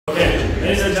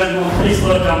Ladies and gentlemen, please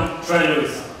welcome Trey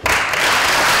Lewis.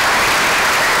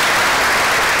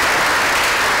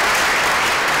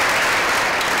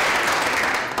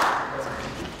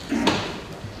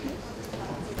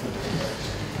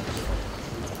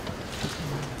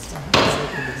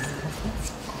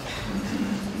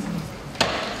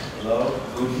 Hello,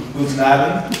 Guten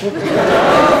Abend. Can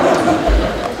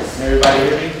everybody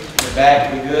hear me? In the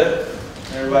back, we good?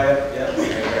 Everybody? Yeah,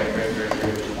 great.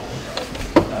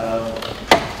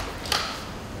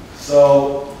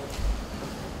 So,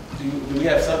 do we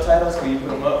have subtitles? Can you put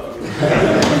them up?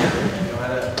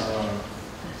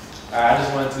 I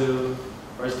just wanted to,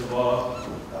 first of all,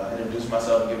 introduce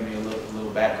myself and give me a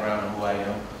little background on who I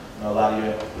am. I know a lot of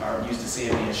you aren't used to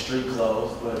seeing me in street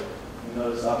clothes, but you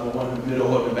notice I'm the one in the middle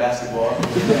hooping basketball.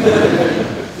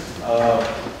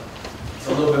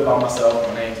 So a little bit about myself.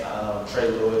 My name's Trey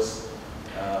Lewis.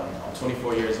 I'm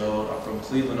 24 years old. I'm from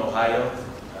Cleveland, Ohio.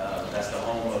 That's the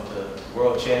home of the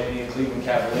world champion Cleveland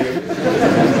Cavaliers.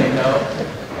 You know,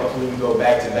 hopefully we go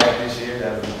back to back this year.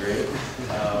 That would be great.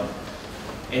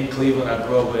 In Cleveland, I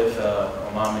grew up with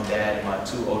my mom and dad and my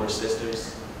two older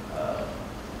sisters.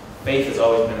 Faith has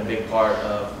always been a big part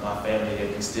of my family.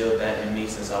 They've instilled that in me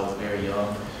since I was very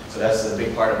young. So that's a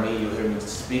big part of me. You'll hear me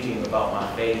speaking about my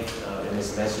faith in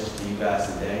this message to you guys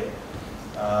today.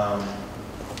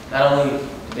 Not only did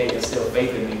they instill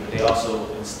faith in me, but they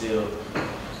also instilled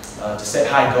to set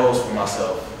high goals for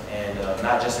myself. And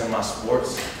not just in my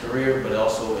sports career, but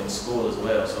also in school as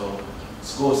well. So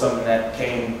school is something that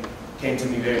came to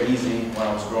me very easy when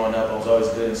I was growing up. I was always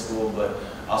good in school, but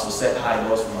I also set high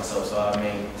goals for myself. So I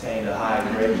maintained a high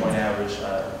grade point average.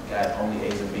 I got only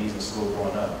A's and B's in school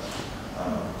growing up.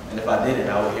 And if I didn't,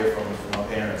 I would hear from my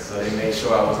parents. So they made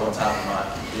sure I was on top of my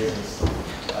business.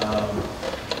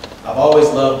 I've always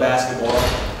loved basketball.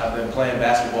 I've been playing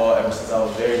basketball ever since I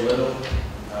was very little.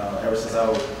 Ever since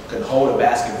I could hold a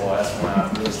basketball, that's when I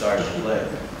really started to play.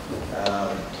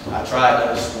 I tried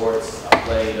other sports. I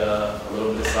played a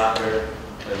little bit of soccer,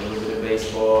 played a little bit of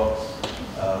baseball.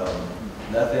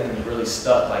 Nothing really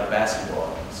stuck like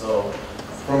basketball. So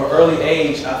from an early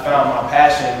age, I found my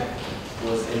passion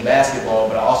was in basketball,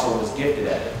 but I also was gifted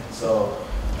at it. So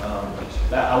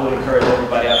I would encourage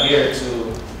everybody out here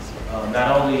to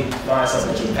not only find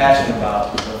something that you're passionate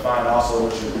about, but find also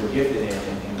what you're gifted in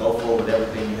and go forward with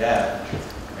everything you have.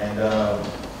 And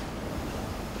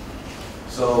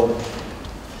so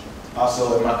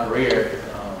also in my career,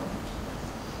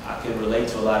 I can relate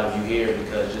to a lot of you here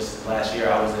because just last year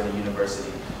I was in a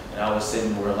university and I was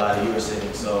sitting where a lot of you are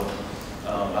sitting. So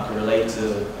I can relate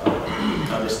to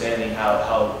understanding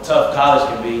how tough college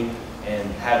can be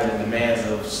and having the demands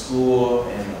of school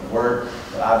and work.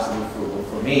 But obviously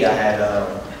for me, I had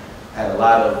a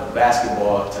lot of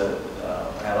basketball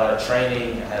I had a lot of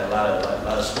training, I had a lot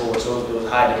of school, so it was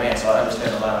high demand. So I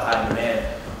understand a lot of high demand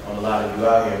on a lot of you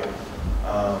out here.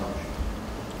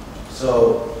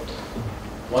 So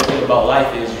one thing about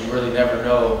life is you really never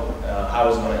know how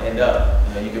it's going to end up.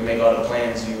 You know, you can make all the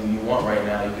plans you want right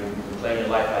now. You can plan your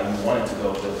life how you want it to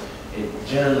go, but it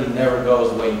generally never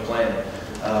goes the way you plan it.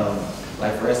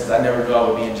 Like for instance, I never knew I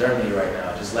would be in Germany right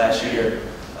now. Just last year,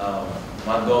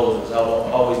 my goal was I've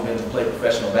always been to play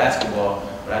professional basketball,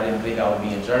 but I didn't think I would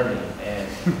be in Germany. And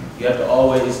you have to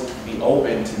always be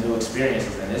open to new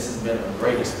experiences, and this has been a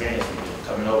great experience for me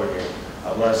coming over here.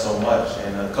 I've learned so much,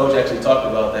 and Coach actually talked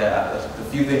about that. The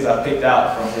few things I picked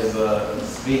out from his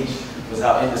speech was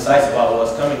how indecisive I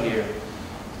was coming here,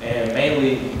 and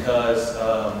mainly because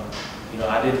you know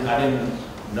I didn't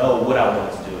know what I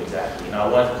wanted to do exactly. You know, I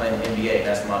wanted to play in the NBA.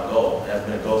 That's my goal. That's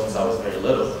been a goal since I was very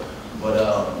little. But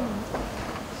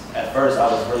at first, I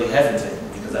was really hesitant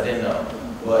because I didn't know.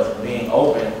 But being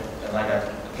open, and like I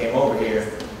came over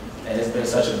here, and it's been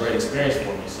such a great experience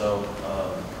for me. So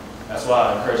that's why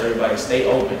I encourage everybody to stay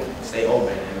open,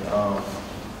 and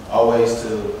always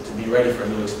to be ready for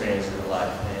new experiences in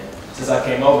life. And since I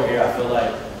came over here, I feel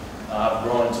like I've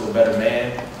grown into a better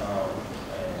man. And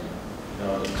you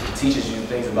know, it teaches you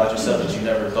things about yourself that you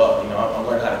never thought. You know, I'm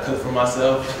learning how to cook for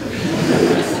myself.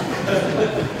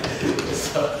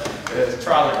 So it's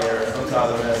trial and error.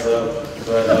 Sometimes I mess up,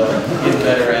 but getting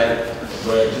better at it.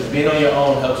 But just being on your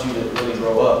own helps you to really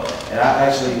grow up. And I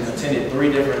actually attended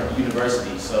 3 different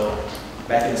universities. So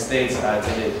back in the States, I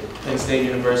attended Penn State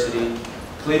University,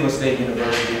 Cleveland State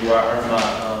University, where I earned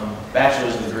my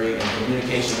bachelor's degree in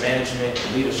communication management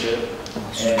and leadership.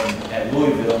 And at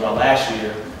Louisville, my last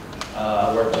year,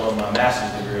 I worked on my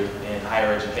master's degree in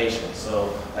higher education.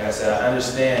 So, like I said, I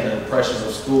understand the pressures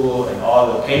of school and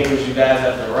all the papers you guys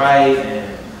have to write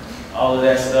and all of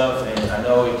that stuff. And I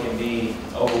know it can be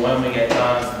overwhelming at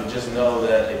times, but just know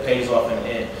that it pays off in the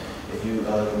end. if you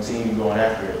continue going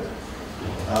after it.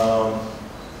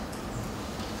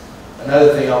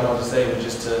 Another thing I wanted to say was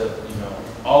just to,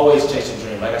 always chase your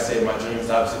dream. Like I said, my dream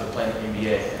is obviously to play in the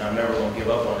NBA, and I'm never going to give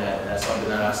up on that. And that's something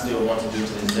that I still want to do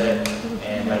to this day.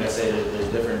 And like I said, there's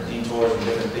different detours and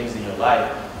different things in your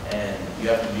life, and you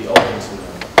have to be open to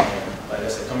them. And like I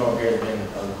said, coming over here has been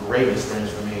a great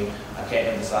experience for me. I can't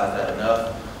emphasize that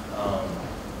enough.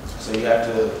 So you have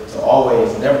to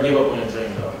always never give up on your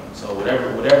dream, though. So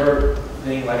whatever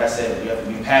thing, like I said, you have to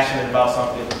be passionate about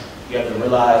something. You have to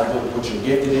realize what you're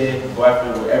gifted in, go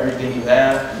after it with everything you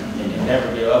have, and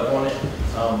never give up on it.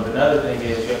 But another thing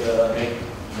is you have to make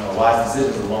wise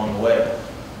decisions along the way.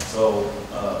 So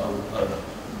a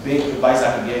big advice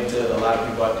I can give to a lot of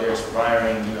people out there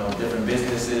aspiring, different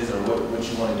businesses or what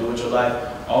you want to do with your life,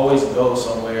 always go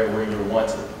somewhere where you're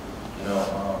wanted.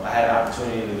 I had an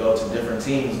opportunity to go to different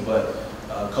teams, but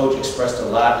Coach expressed a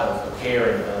lot of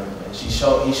care, and he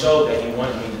showed that he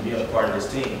wanted me to be a part of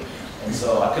this team. And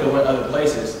so I could have went other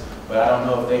places, but I don't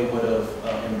know if they would have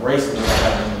embraced me like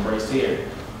I've been embraced here.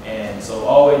 And so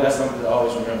that's something to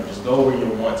always remember. Just go where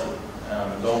you're wanted.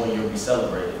 Go where you'll be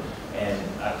celebrated. And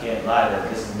I can't lie that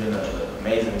this has been an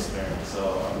amazing experience.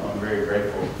 So I'm very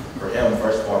grateful for him,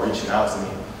 first of all, reaching out to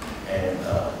me and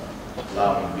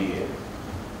allowing me to be here.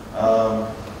 A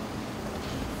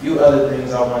few other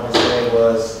things I wanted to say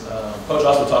was, Coach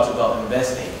also talks about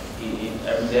investing.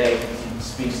 Every day he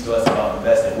speaks to us about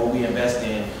investing. What we invest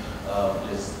in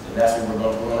and that's what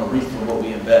we're going to reap from what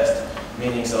we invest.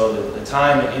 Meaning, so the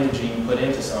time and energy you put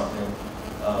into something,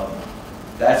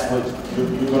 that's what you're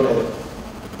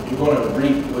going to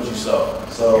reap what you sow.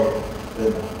 So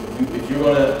if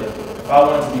I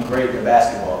wanted to be great at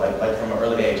basketball, like from an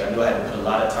early age, I knew I had to put a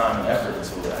lot of time and effort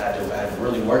into it. I had to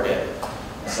really work at it.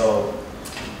 So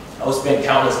I would spend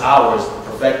countless hours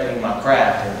perfecting my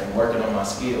craft and working on my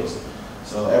skills.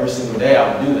 So every single day I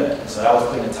would do that. So I was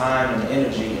putting the time and the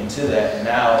energy into that, and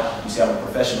now you see I'm a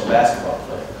professional basketball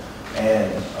player.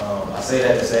 And I say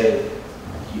that to say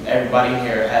everybody in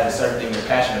here has a certain thing they're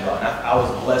passionate about. And I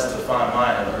was blessed to find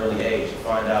mine at an early age, to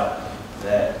find out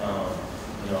that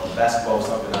basketball was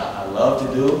something I love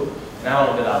to do. Not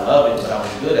only did I love it, but I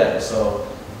was good at it. So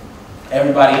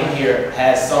everybody in here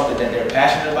has something that they're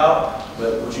passionate about,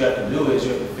 but what you have to do is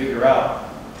you have to figure out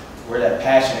where that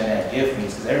passion and that gift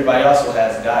meets, because everybody also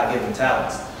has God-given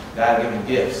talents, God-given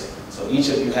gifts. So each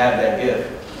of you have that gift,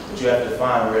 but you have to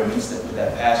find where it meets with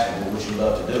that passion and what you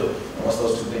love to do. And once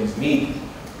those two things meet,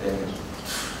 then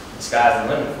the sky's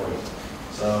the limit for you.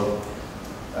 So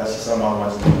that's just something I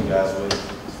wanted to leave you guys with.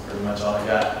 That's pretty much all I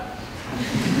got.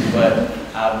 But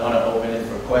I want to open it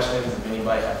for questions. If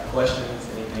anybody has questions,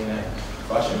 anything that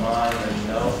cross your mind, let me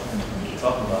know, we can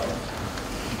talk about it.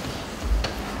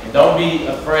 And don't be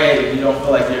afraid if you don't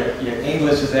feel like your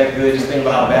English is that good. Just think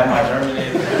about how bad my German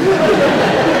is.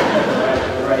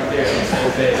 right there on the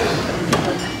same page.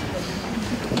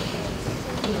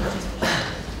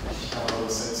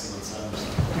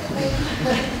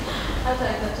 I'll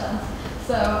take the chance.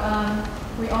 So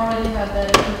we already heard that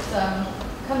it was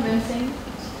convincing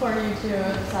for you to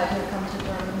decide to come to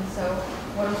Germany. So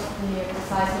what was the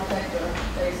decisive factor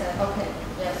that you said, okay,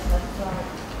 yes, let's try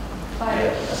it?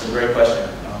 Yeah, that's a great question.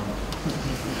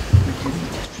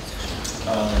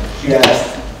 She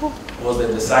asked, what was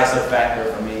the decisive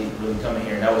factor for me really coming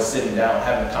here? And that was sitting down,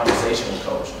 having a conversation with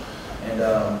Coach. And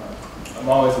I'm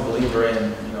always a believer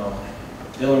in,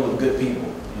 dealing with good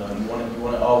people. You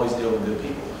want to always deal with good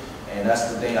people. And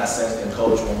that's the thing I sensed in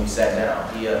Coach when we sat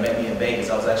down. He met me in Vegas.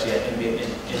 I was actually in the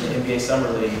NBA Summer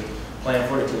League playing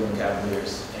for the Cleveland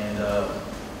Cavaliers. And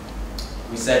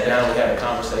we sat down, we had a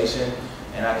conversation,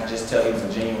 and I could just tell he was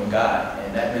a genuine guy,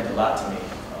 and that meant a lot to me.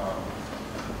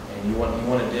 And you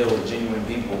want to deal with genuine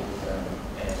people.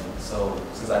 And so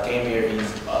since I came here,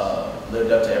 he's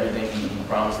lived up to everything he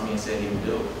promised me and said he would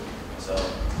do. So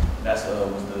that's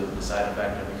was the deciding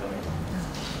factor of becoming.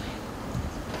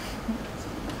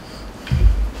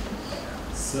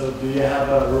 So do you have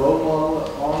a role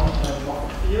model on and off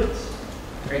the field?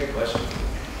 Great question.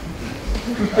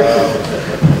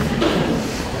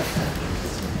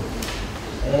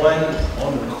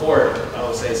 On the court, I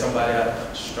would say somebody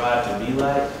I strive to be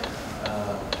like.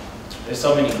 There's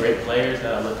so many great players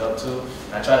that I look up to.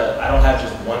 And I don't have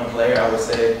just one player I would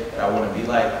say that I want to be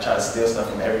like. I try to steal stuff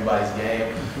from everybody's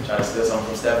game. Try to steal something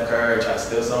from Steph Curry, try to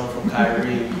steal something from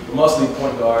Kyrie. But mostly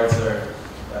point guards are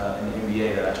in the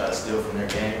NBA that I try to steal from their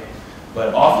game.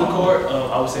 But off the court,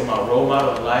 I would say my role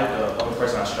model in life, the only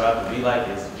person I strive to be like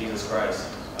is Jesus Christ.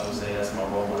 I would say that's my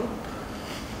role model.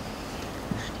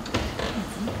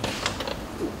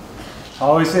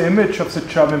 How is the image of the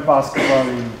German basketball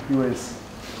in US?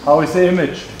 How is the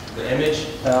image? The image.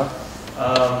 Yeah.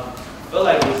 I feel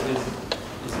like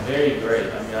it's very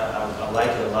great. I mean, I like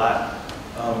it a lot.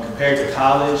 Compared to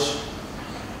college,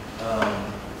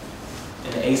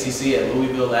 in the ACC at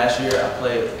Louisville last year, I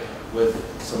played with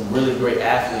some really great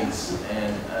athletes,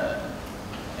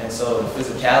 and so the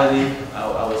physicality,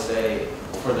 I would say,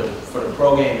 for the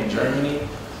pro game in Germany,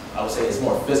 I would say it's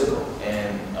more physical,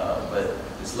 and but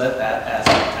it's less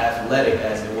athletic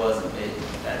as it was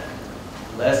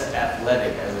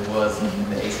in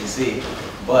the ACC.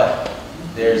 But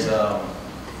there's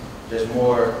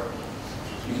more.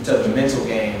 You can tell the mental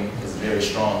game is very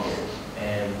strong here,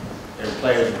 and there are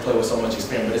players who play with so much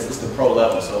experience. But it's the pro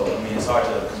level, so I mean it's hard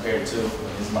to compare the two.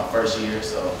 This is my first year,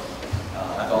 so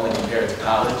I can only compare it to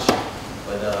college.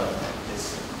 But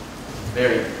it's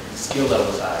very skill level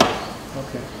is high.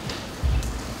 Okay.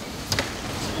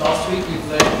 Last week we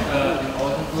played in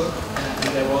Oldenburg,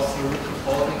 and there was a rookie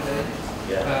folding day.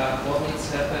 Yeah. What needs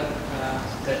to happen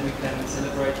that we can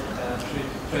celebrate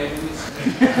Trey Lewis?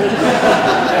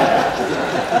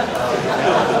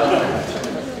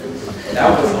 That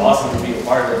was awesome to be a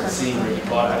part of the scene Ricky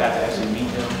Bought. I got to actually meet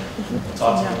him and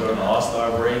talk to him during the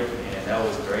All-Star break, and that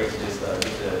was great to just get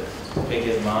to pick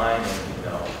his mind.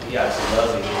 And he actually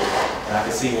loves it here, and I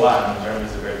can see why. I mean,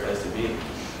 Germany's a great place to be.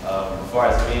 As far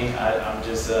as me, I'm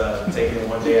just taking it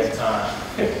one day at a time.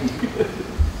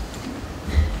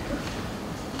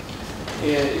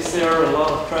 Is there a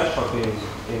lot of trash talking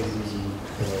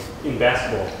in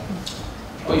basketball?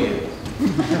 Oh yeah. A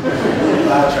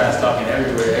lot of trash talking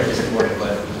everywhere, every sport,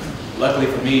 but luckily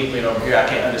for me, over here, I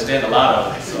can't understand a lot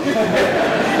of it, so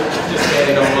just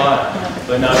standing on mine.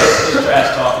 But no, it's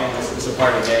trash talking. It's a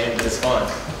part of the game, but it's fun.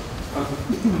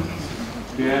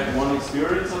 Do you have one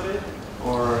experience of it,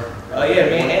 or? Oh yeah,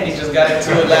 me and Andy just got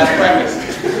into it last practice.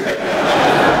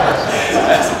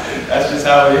 that's just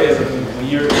how it is. I mean, when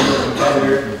you're a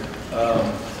competitor,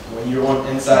 when you're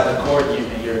inside the court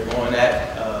and you're going at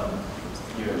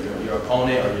your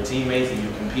opponent or your teammates and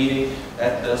you're competing,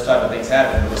 those type of things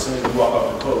happen. But as soon as you walk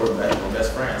off the court, we're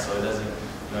best friends, so it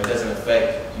doesn't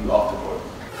affect you off the court.